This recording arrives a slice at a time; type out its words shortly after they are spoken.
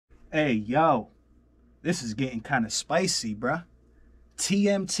Hey, yo, this is getting kind of spicy, bruh.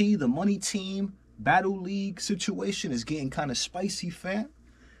 TMT, the money team, battle league situation is getting kind of spicy, fam.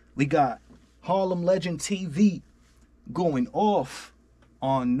 We got Harlem Legend TV going off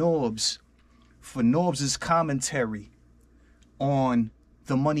on Norbes for Norbes' commentary on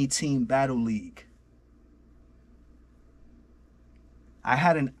the money team battle league. I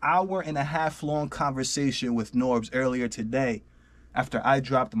had an hour and a half long conversation with Norbes earlier today after I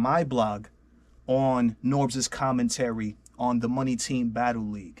dropped my blog on Norbes' commentary on the Money Team Battle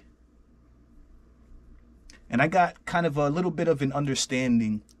League. And I got kind of a little bit of an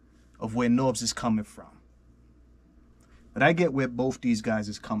understanding of where Norbes is coming from. But I get where both these guys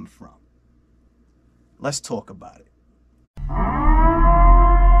is coming from. Let's talk about it.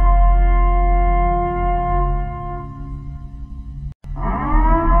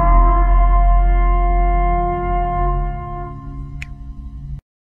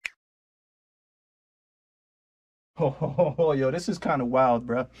 Oh, yo, this is kind of wild,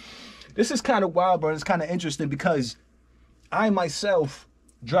 bro. This is kind of wild, bro. It's kind of interesting because I myself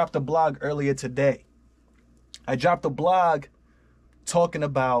dropped a blog earlier today. I dropped a blog talking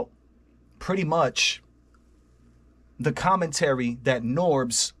about pretty much the commentary that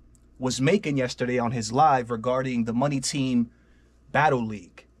Norbes was making yesterday on his live regarding the Money Team Battle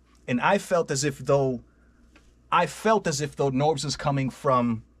League. And I felt as if though Norbes was coming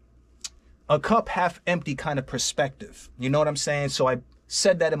from a cup half empty kind of perspective. You know what I'm saying? So I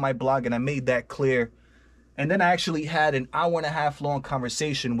said that in my blog and I made that clear. And then I actually had an hour and a half long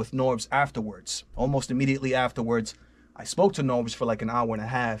conversation with Norbes afterwards. Almost immediately afterwards, I spoke to Norbes for like an hour and a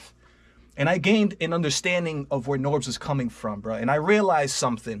half. And I gained an understanding of where Norbes is coming from, bro. And I realized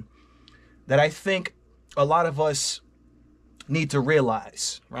something that I think a lot of us need to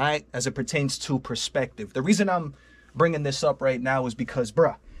realize, right? As it pertains to perspective. The reason I'm bringing this up right now is because,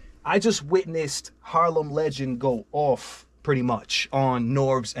 bruh, I just witnessed Harlem Legend go off pretty much on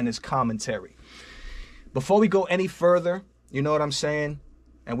Norbes and his commentary. Before we go any further, you know what I'm saying?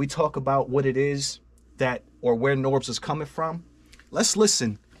 And we talk about what it is that, or where Norbes is coming from. Let's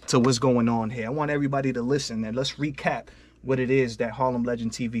listen to what's going on here. I want everybody to listen and let's recap what it is that Harlem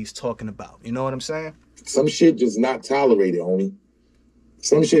Legend TV is talking about. You know what I'm saying? Some shit just not tolerated, homie.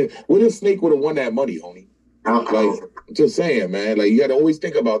 Some shit. What if Snake would have won that money, homie? Like, just saying, man. Like, you got to always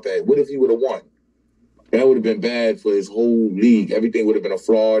think about that. What if he would have won? That would have been bad for his whole league. Everything would have been a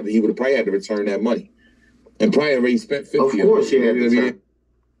fraud. He would have probably had to return that money. And probably already spent 50. Of course, he had to.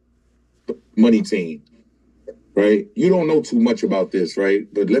 Money team, right? You don't know too much about this, right?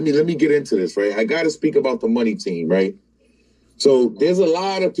 But let me get into this, right? I got to speak about the money team, right? So there's a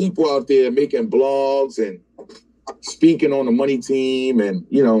lot of people out there making blogs and speaking on the money team and,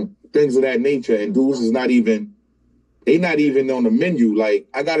 you know, things of that nature. And dudes is not even on the menu. Like,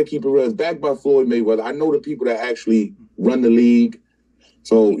 I got to keep it real. It's backed by Floyd Mayweather. I know the people that actually run the league.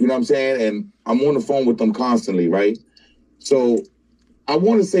 So, you know what I'm saying? And I'm on the phone with them constantly, right? So I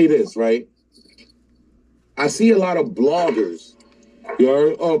want to say this, right? I see a lot of bloggers,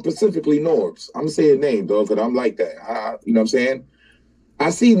 specifically Norbes. I'm going to say his name, though, because I'm like that. You know what I'm saying? I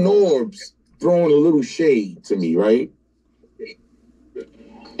see Norbes throwing a little shade to me, right?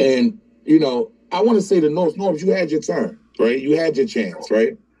 And, you know, I want to say to Norbes, you had your turn, right? You had your chance,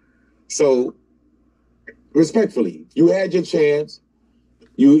 right? So, respectfully, you had your chance.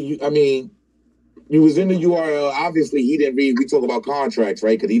 I mean, you was in the URL. Obviously, he didn't read. We talk about contracts,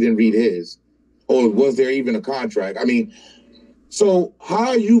 right? Because he didn't read his. Or was there even a contract? I mean, so how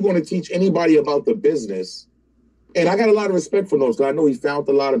are you going to teach anybody about the business? And I got a lot of respect for Norbes because I know he found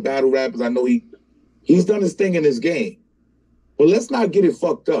a lot of battle rappers. I know he's done his thing in this game. But let's not get it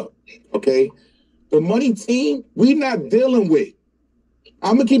fucked up, okay? The money team, we're not dealing with.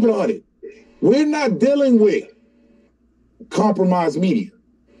 I'm going to keep it 100. We're not dealing with compromised media.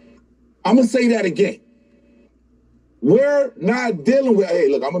 I'm going to say that again. We're not dealing with, hey,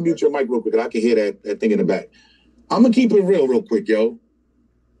 look, I'm going to mute your mic real quick because I can hear that thing in the back. I'm going to keep it real quick, yo.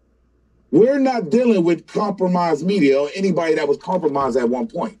 We're not dealing with compromised media or anybody that was compromised at one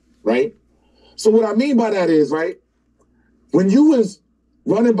point, right? So what I mean by that is, right, when you was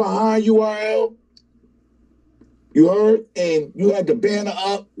running behind URL, you heard, and you had the banner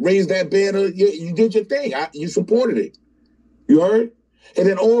up, raise that banner, you did your thing. You supported it. You heard? And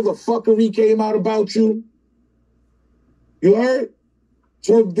then all the fuckery came out about you. You heard?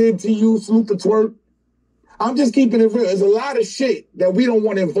 Twerk did to you, salute the twerk. I'm just keeping it real. There's a lot of shit that we don't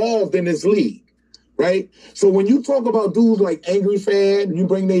want involved in this league, right? So when you talk about dudes like Angry Fan, you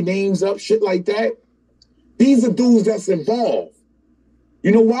bring their names up, shit like that, these are dudes that's involved.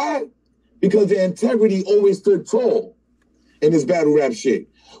 You know why? Because their integrity always stood tall. in this battle rap shit.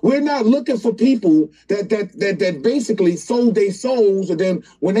 We're not looking for people that basically sold their souls, and then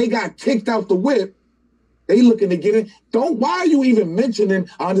when they got kicked out the whip, they looking to get in. Why are you even mentioning?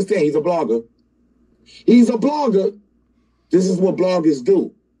 I understand he's a blogger. He's a blogger. This is what bloggers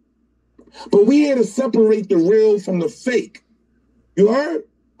do. But we here to separate the real from the fake. You heard?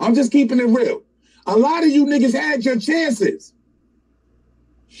 I'm just keeping it real. A lot of you niggas had your chances.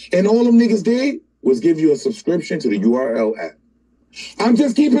 And all them niggas did was give you a subscription to the URL app. I'm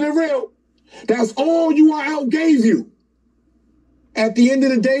just keeping it real. That's all URL gave you. At the end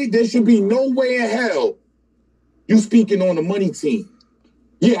of the day, there should be no way in hell you speaking on the money team.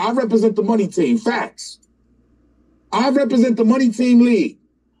 Yeah, I represent the money team. Facts. I represent the money team league,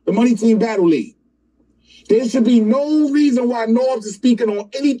 the money team battle league. There should be no reason why Norbes is speaking on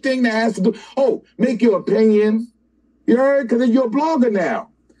anything that has to do. Oh, make your opinion. You heard? Because you're a blogger now.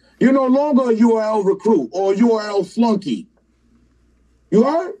 You're no longer a URL recruit or a URL flunky. You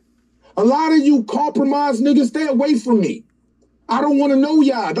heard? A lot of you compromised niggas, stay away from me. I don't want to know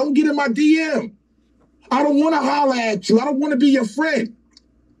y'all. Don't get in my DM. I don't want to holler at you. I don't want to be your friend.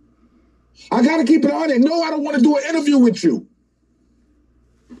 I got to keep it honest. No, I don't want to do an interview with you.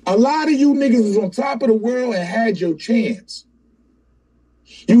 A lot of you niggas is on top of the world and had your chance.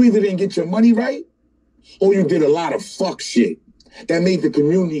 You either didn't get your money right or you did a lot of fuck shit that made the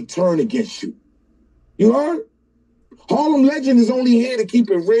community turn against you. You heard? Harlem Legend is only here to keep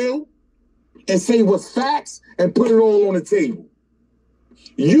it real and say what's facts and put it all on the table.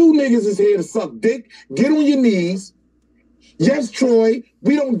 You niggas is here to suck dick, get on your knees. Yes, Troy,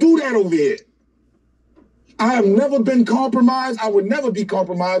 we don't do that over here. I have never been compromised. I would never be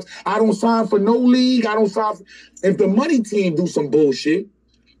compromised. I don't sign for no league. I don't sign for... If the money team do some bullshit,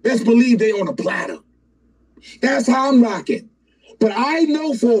 best believe they on a platter. That's how I'm rocking. But I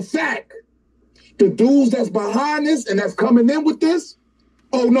know for a fact, the dudes that's behind this and that's coming in with this,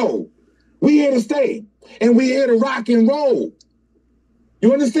 oh no, we here to stay. And we here to rock and roll.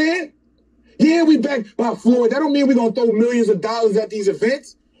 You understand? Yeah, we back by Floyd. That don't mean we're going to throw millions of dollars at these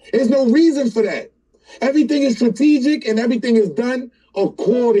events. There's no reason for that. Everything is strategic and everything is done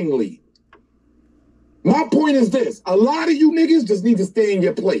accordingly. My point is this. A lot of you niggas just need to stay in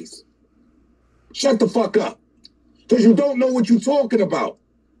your place. Shut the fuck up. Because you don't know what you're talking about.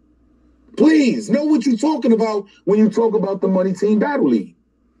 Please, know what you're talking about when you talk about the Money Team Battle League.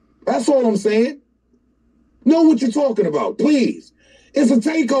 That's all I'm saying. Know what you're talking about, please. It's a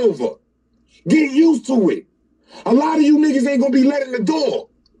takeover. Get used to it. A lot of you niggas ain't gonna be let in the door.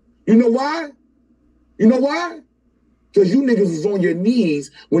 You know why? You know why? Because you niggas was on your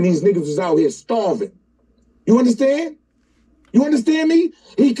knees when these niggas was out here starving. You understand? You understand me?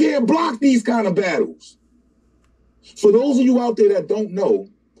 He can't block these kind of battles. For those of you out there that don't know,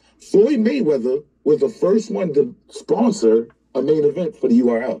 Floyd Mayweather was the first one to sponsor a main event for the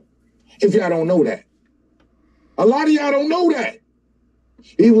URL. If y'all don't know that. A lot of y'all don't know that.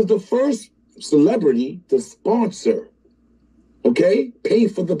 He was the first celebrity to sponsor, okay? Pay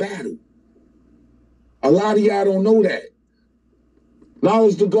for the battle. A lot of y'all don't know that.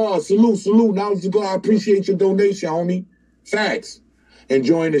 Knowledge to God. Salute, salute. Knowledge to God. I appreciate your donation, homie. Facts.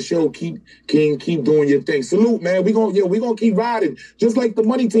 Enjoying the show. Keep doing your thing. Salute, man. We gonna keep riding. Just like the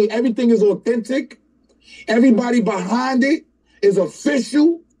Money Team. Everything is authentic. Everybody behind it is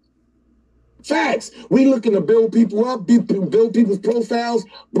official. Facts. We looking to build people up, build people's profiles,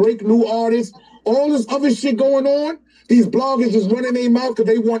 break new artists. All this other shit going on. These bloggers just running their mouth because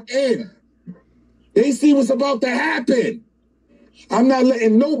they want in. They see what's about to happen. I'm not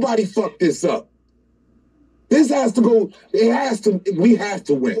letting nobody fuck this up. This has to go, we have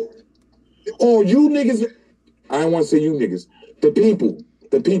to win. Or you niggas, I don't want to say you niggas, the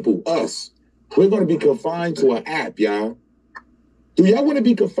people, us. We're going to be confined to an app, y'all. Do y'all want to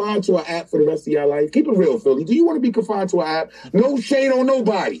be confined to an app for the rest of your life? Keep it real, Philly. Do you want to be confined to an app? No shade on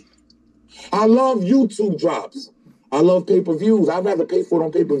nobody. I love YouTube drops. I love pay-per-views. I'd rather pay for it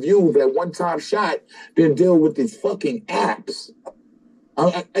on pay-per-view that one-time shot than deal with these fucking apps.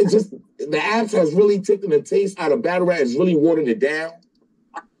 The apps has really taken the taste out of battle rap. It's really watered it down.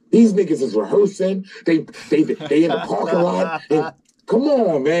 These niggas is rehearsing. They in the parking lot. Come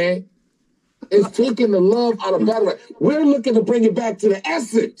on, man. It's taking the love out of battle rap. We're looking to bring it back to the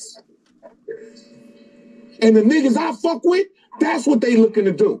essence. And the niggas I fuck with, that's what they looking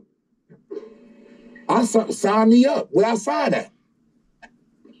to do. Sign me up. Where I sign at?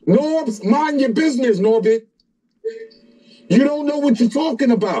 Norbes, mind your business, Norbes. You don't know what you're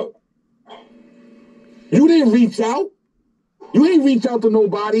talking about. You didn't reach out. You ain't reach out to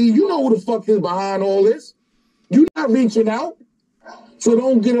nobody. You know who the fuck is behind all this. You're not reaching out. So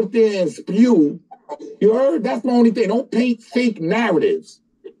don't get up there and spew You heard? That's my only thing. Don't paint fake narratives.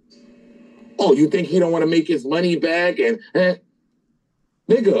 Oh, you think he don't want to make his money back? Nigga,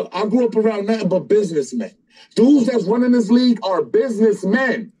 I grew up around nothing but businessmen. Dudes that's running this league are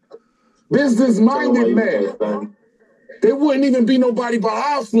businessmen. Business-minded men. There wouldn't even be nobody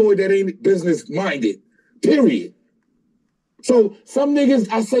behind Floyd that ain't business-minded. Period. So some niggas,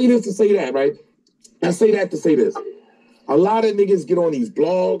 I say this to say that, right? I say that to say this. A lot of niggas get on these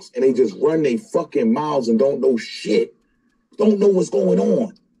blogs and they just run their fucking mouths and don't know shit. Don't know what's going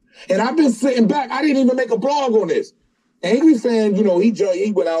on. And I've been sitting back. I didn't even make a blog on this. Angry Fan, you know, he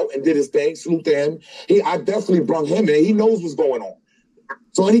went out and did his thing. Salute to him. I definitely brung him in. He knows what's going on.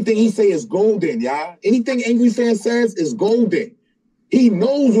 So anything he say is golden, y'all. Anything Angry Fan says is golden. He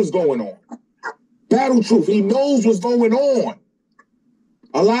knows what's going on. Battle Truth, he knows what's going on.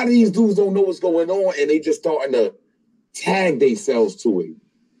 A lot of these dudes don't know what's going on, and they just starting to tag themselves to it.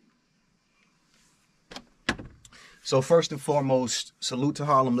 So first and foremost, salute to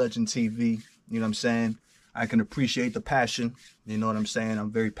Harlem Legend TV. You know what I'm saying? I can appreciate the passion. You know what I'm saying?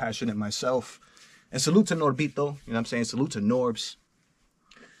 I'm very passionate myself. And salute to Norbito. You know what I'm saying? Salute to Norbes.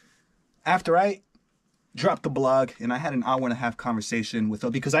 After I dropped the blog and I had an hour-and-a-half conversation with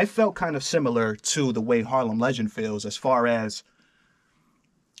him, because I felt kind of similar to the way Harlem Legend feels as far as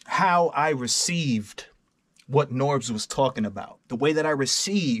how I received what Norbes was talking about. The way that I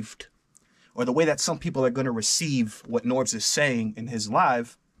received, or the way that some people are going to receive what Norbes is saying in his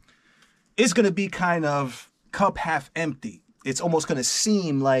live, is going to be kind of cup half empty. It's almost going to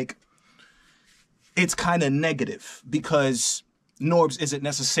seem like it's kind of negative because Norbes isn't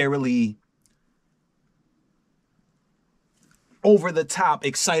necessarily over the top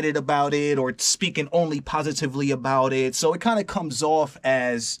excited about it or speaking only positively about it. So it kind of comes off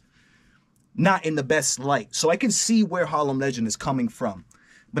as not in the best light. So I can see where Harlem Legend is coming from.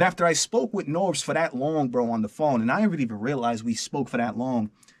 But after I spoke with Norbes for that long, bro, on the phone, and I didn't even realize we spoke for that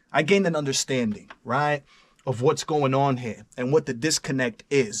long, I gained an understanding, right, of what's going on here and what the disconnect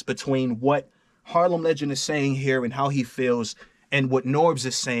is between what Harlem Legend is saying here and how he feels and what Norbes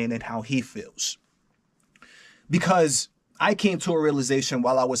is saying and how he feels. Because I came to a realization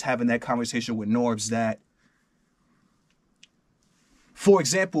while I was having that conversation with Norbes that, for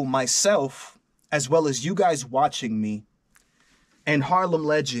example, myself, as well as you guys watching me, and Harlem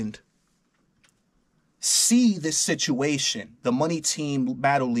Legend see this situation, the Money Team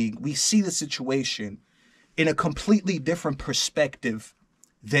Battle League, we see the situation in a completely different perspective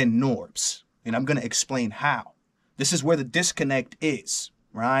than Norbes. And I'm going to explain how. This is where the disconnect is,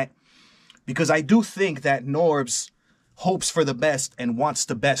 right? Because I do think that Norbes hopes for the best and wants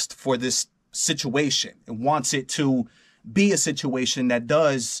the best for this situation and wants it to be a situation that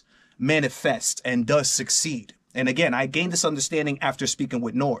does manifest and does succeed. And again, I gained this understanding after speaking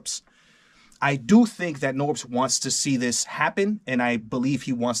with Norbes. I do think that Norbes wants to see this happen, and I believe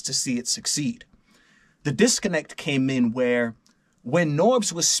he wants to see it succeed. The disconnect came in where when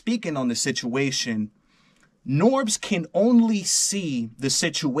Norbes was speaking on the situation, Norbes can only see the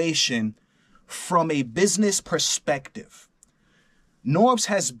situation from a business perspective. Norbes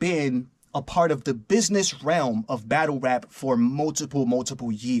has been a part of the business realm of battle rap for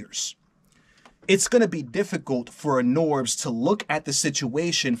multiple years. It's going to be difficult for a Norbes to look at the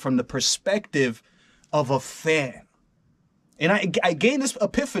situation from the perspective of a fan. And I gained this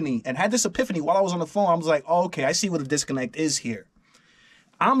epiphany and had this epiphany while I was on the phone. I was like, oh, okay, I see what the disconnect is here.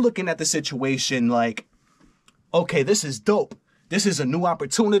 I'm looking at the situation like, okay, this is dope. This is a new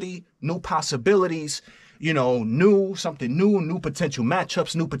opportunity, new possibilities, you know, something new potential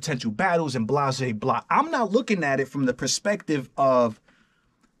matchups, new potential battles, and blah, blah, blah. I'm not looking at it from the perspective of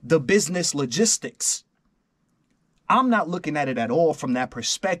the business logistics. I'm not looking at it at all from that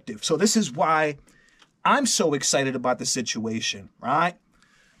perspective. So this is why I'm so excited about the situation, right?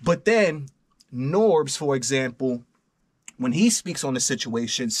 But then Norbes, for example, when he speaks on the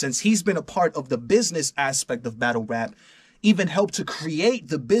situation, since he's been a part of the business aspect of battle rap, even helped to create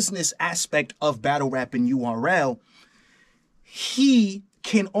the business aspect of battle rap in URL, he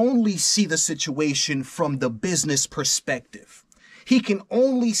can only see the situation from the business perspective. He can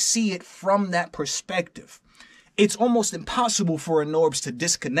only see it from that perspective. It's almost impossible for a Norbes to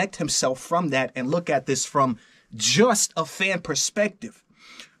disconnect himself from that and look at this from just a fan perspective,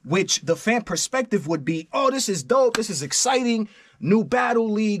 which the fan perspective would be, oh, this is dope, this is exciting, new battle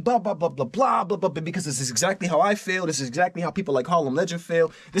league, blah, blah, blah, blah, blah, blah, blah, because this is exactly how I feel. This is exactly how people like Harlem Legend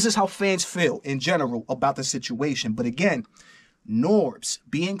feel. This is how fans feel in general about the situation. But again, Norbes,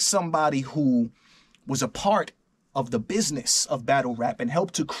 being somebody who was a part of the business of battle rap and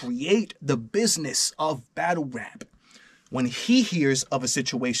helped to create the business of battle rap, when he hears of a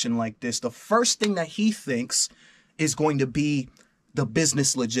situation like this, the first thing that he thinks is going to be the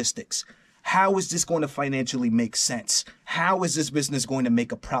business logistics. How is this going to financially make sense? How is this business going to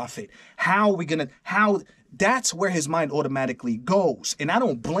make a profit? That's where his mind automatically goes. And I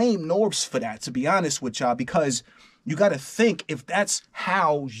don't blame Norbes for that, to be honest with y'all, because you got to think, if that's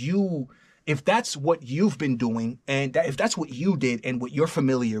what you've been doing, and if that's what you did and what you're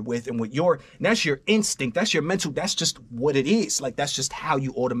familiar with and that's your instinct, that's your mental, that's just what it is. Like, that's just how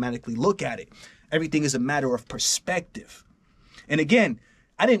you automatically look at it. Everything is a matter of perspective. And again,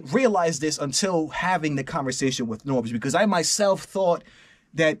 I didn't realize this until having the conversation with Norbes, because I myself thought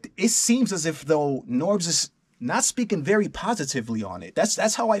that it seems as if though Norbes is not speaking very positively on it.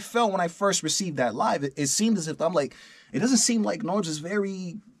 That's how I felt when I first received that live. It seemed as if I'm like, it doesn't seem like Norbes is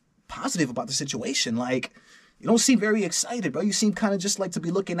very positive about the situation. Like, you don't seem very excited, bro. You seem kind of just like to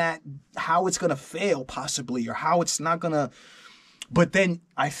be looking at how it's gonna fail possibly, or how it's not gonna. But then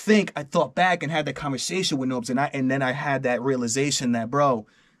I thought back and had that conversation with Norbes, and then I had that realization that, bro,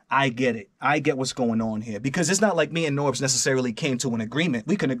 I get it. I get what's going on here, because it's not like me and Norbes necessarily came to an agreement.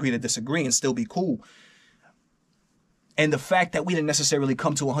 We can agree to disagree and still be cool. And the fact that we didn't necessarily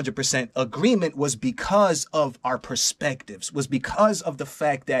come to 100% agreement was because of our perspectives, was because of the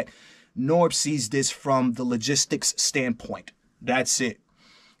fact that Norbes sees this from the logistics standpoint. That's it.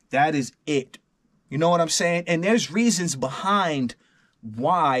 That is it. You know what I'm saying? And there's reasons behind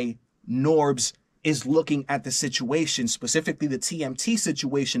why Norbes is looking at the situation, specifically the TMT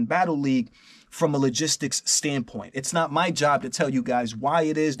situation, Battle League, from a logistics standpoint. It's not my job to tell you guys why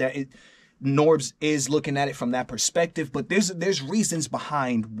it is that Norbes is looking at it from that perspective, but there's reasons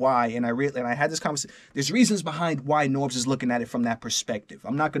behind why, and I had this conversation. There's reasons behind why Norbes is looking at it from that perspective.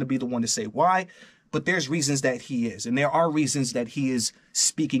 I'm not going to be the one to say why, but there's reasons that he is, and there are reasons that he is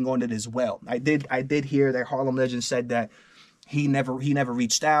speaking on it as well. I did hear that Harlem Legend said that he never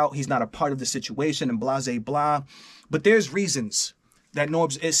reached out. He's not a part of the situation and blah, blah, blah. But there's reasons that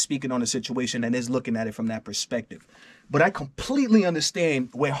Norbes is speaking on the situation and is looking at it from that perspective. But I completely understand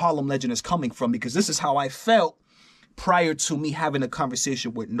where Harlem Legend is coming from, because this is how I felt prior to me having a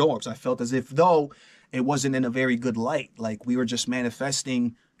conversation with Norbes. I felt as if though it wasn't in a very good light. Like, we were just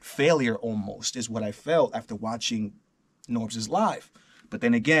manifesting failure almost, is what I felt after watching Norbes' live. But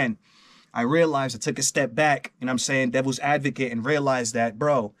then again, I realized, I took a step back, and I'm saying devil's advocate, and realized that,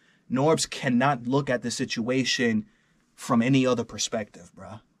 bro, Norbes cannot look at the situation from any other perspective,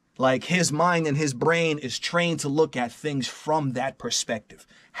 bro. Like, his mind and his brain is trained to look at things from that perspective.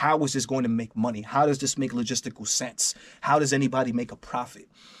 How is this going to make money? How does this make logistical sense? How does anybody make a profit?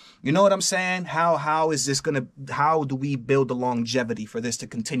 You know what I'm saying? How do we build the longevity for this to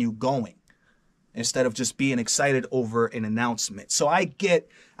continue going, instead of just being excited over an announcement? So I get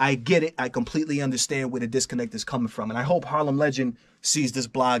it. I completely understand where the disconnect is coming from. And I hope Harlem Legend sees this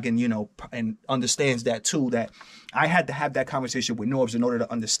blog and, and understands that too, that I had to have that conversation with Norbes in order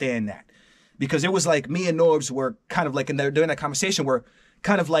to understand that. Because it was like me and Norbes were kind of like, during that conversation, we're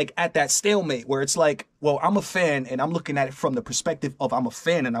kind of like at that stalemate where it's like, well, I'm a fan and I'm looking at it from the perspective of I'm a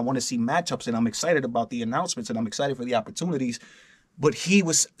fan and I want to see matchups and I'm excited about the announcements and I'm excited for the opportunities. But he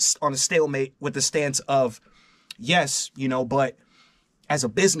was on a stalemate with the stance of, yes, but as a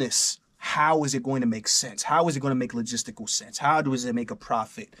business, how is it going to make sense? How is it going to make logistical sense? How does it make a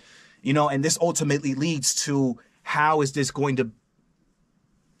profit? And this ultimately leads to, how is this going to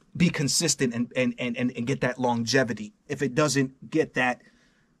be consistent and get that longevity if it doesn't get that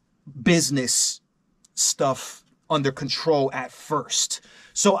business stuff under control at first?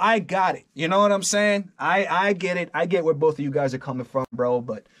 So I got it. You know what I'm saying? I get it. I get where both of you guys are coming from, bro.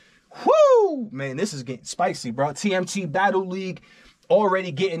 But whoo, man, this is getting spicy, bro. TMT Battle League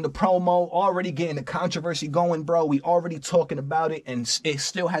already getting the promo, already getting the controversy going, bro. We already talking about it, and it's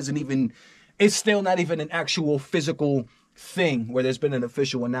still not even an actual physical thing where there's been an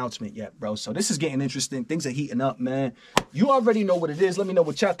official announcement yet, bro. So this is getting interesting. Things are heating up, man. You already know what it is. Let me know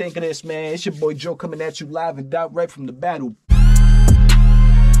what y'all think of this, man. It's your boy Joe coming at you live and direct from the battle.